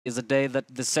is the day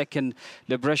that the second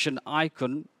liberation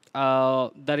icon,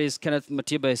 that is Kenneth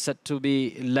Matiba, is set to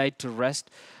be laid to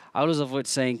rest. I always avoid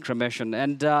saying cremation.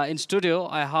 And in studio,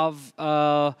 I have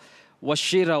Washira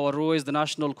Waru, is the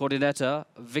National Coordinator,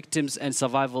 Victims and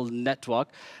Survival Network.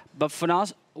 But for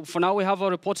now, we have a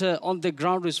reporter on the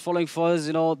ground who is following for us,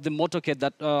 the motorcade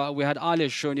that we had earlier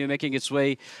shown you making its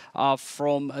way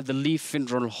from the Lee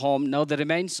Funeral Home. Now, the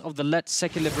remains of the late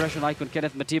second liberation icon,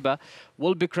 Kenneth Matiba,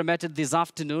 will be cremated this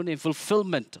afternoon in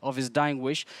fulfillment of his dying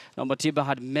wish. Now, Matiba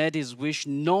had made his wish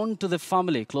known to the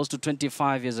family close to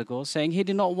 25 years ago, saying he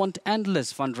did not want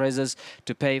endless fundraisers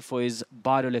to pay for his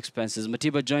burial expenses.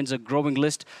 Matiba joins a growing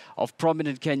list of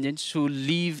prominent Kenyans who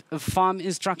leave firm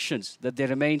instructions that their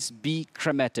remains be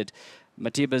cremated.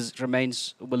 Matiba's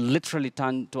remains will literally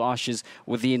turn to ashes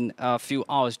within a few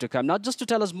hours to come. Now, just to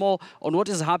tell us more on what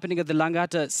is happening at the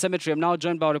Langata Cemetery, I'm now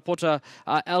joined by our reporter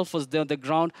Alphonse there on the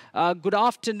ground. Good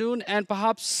afternoon, and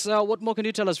perhaps what more can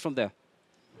you tell us from there?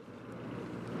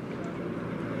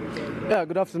 Yeah,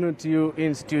 good afternoon to you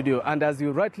in studio. And as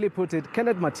you rightly put it,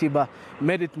 Kenneth Matiba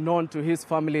made it known to his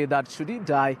family that should he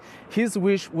die, his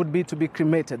wish would be to be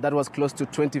cremated. That was close to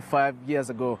 25 years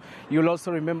ago. You'll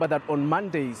also remember that on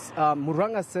Mondays,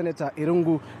 Muranga Senator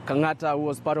Irungu Kangata, who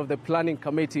was part of the planning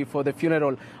committee for the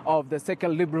funeral of the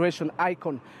second liberation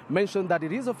icon, mentioned that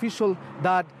it is official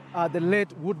that the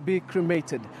late would be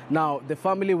cremated. Now, the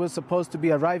family was supposed to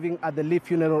be arriving at the Lee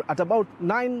funeral at about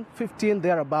 9:15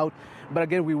 thereabout, but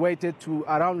again, we waited to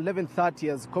around 11:30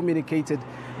 as communicated.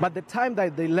 But the time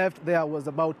that they left there was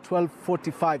about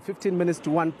 12:45, 15 minutes to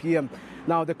 1 p.m.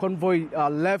 Now, the convoy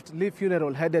left Lee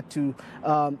funeral, headed to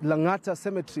Langata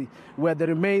Cemetery, where the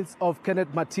remains of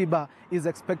Kenneth Matiba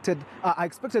are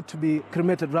expected to be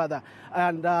cremated, rather.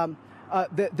 And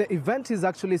the event is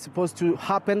actually supposed to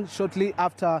happen shortly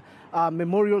after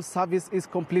memorial service is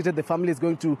completed. The family is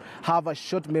going to have a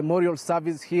short memorial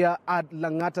service here at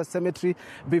Langata Cemetery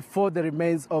before the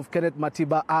remains of Kenneth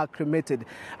Matiba are cremated.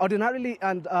 Ordinarily,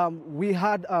 and we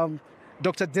had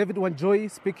Dr. David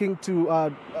Wanjoy speaking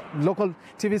to local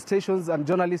TV stations and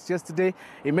journalists yesterday.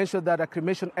 He mentioned that a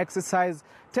cremation exercise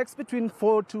takes between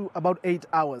 4 to about 8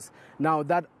 hours. Now,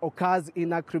 that occurs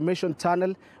in a cremation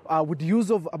tunnel with use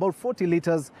of about 40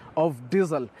 liters of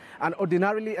diesel. And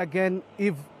ordinarily, again,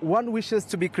 if one wishes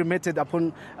to be cremated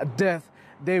upon death,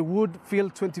 they would fill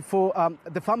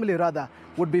the family rather,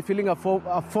 would be filling a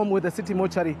form with the city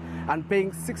mortuary and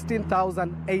paying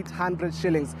 16,800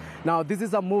 shillings. Now, this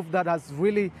is a move that has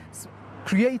really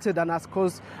created and has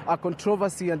caused a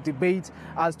controversy and debate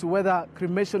as to whether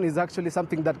cremation is actually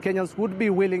something that Kenyans would be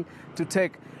willing to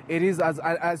take. It is,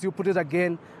 as you put it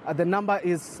again, the number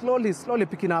is slowly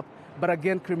picking up. But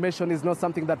again, cremation is not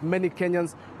something that many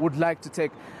Kenyans would like to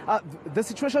take. The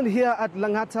situation here at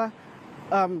Langata,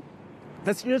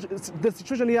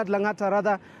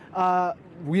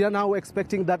 we are now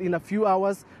expecting that in a few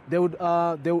hours they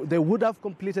would have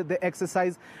completed the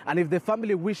exercise, and if the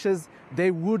family wishes, they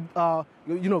would,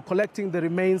 collecting the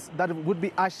remains, that would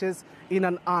be ashes in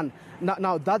an urn.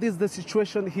 Now that is the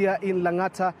situation here in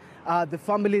Langata. The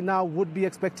family now would be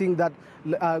expecting that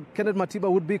Kenneth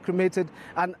Matiba would be cremated,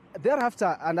 and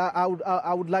thereafter, and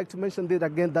I would like to mention that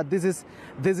again, that this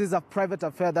is a private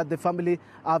affair that the family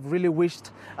have really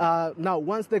wished. Now,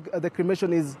 once the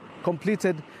cremation is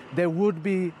completed, they would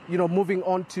be, moving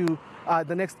on to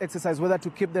the next exercise, whether to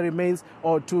keep the remains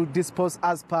or to dispose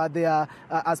as per their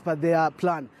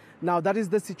plan. Now, that is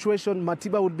the situation.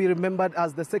 Matiba would be remembered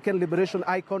as the second liberation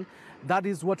icon. That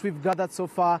is what we've gathered so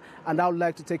far, and I would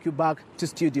like to take you back to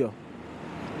studio.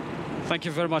 Thank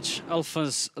you very much,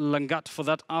 Alphonse Langat, for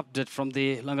that update from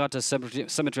the Langata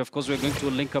Cemetery. Of course, we're going to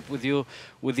link up with you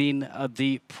within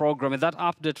the program. And that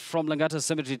update from Langata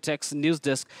Cemetery takes News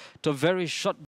Desk to a very short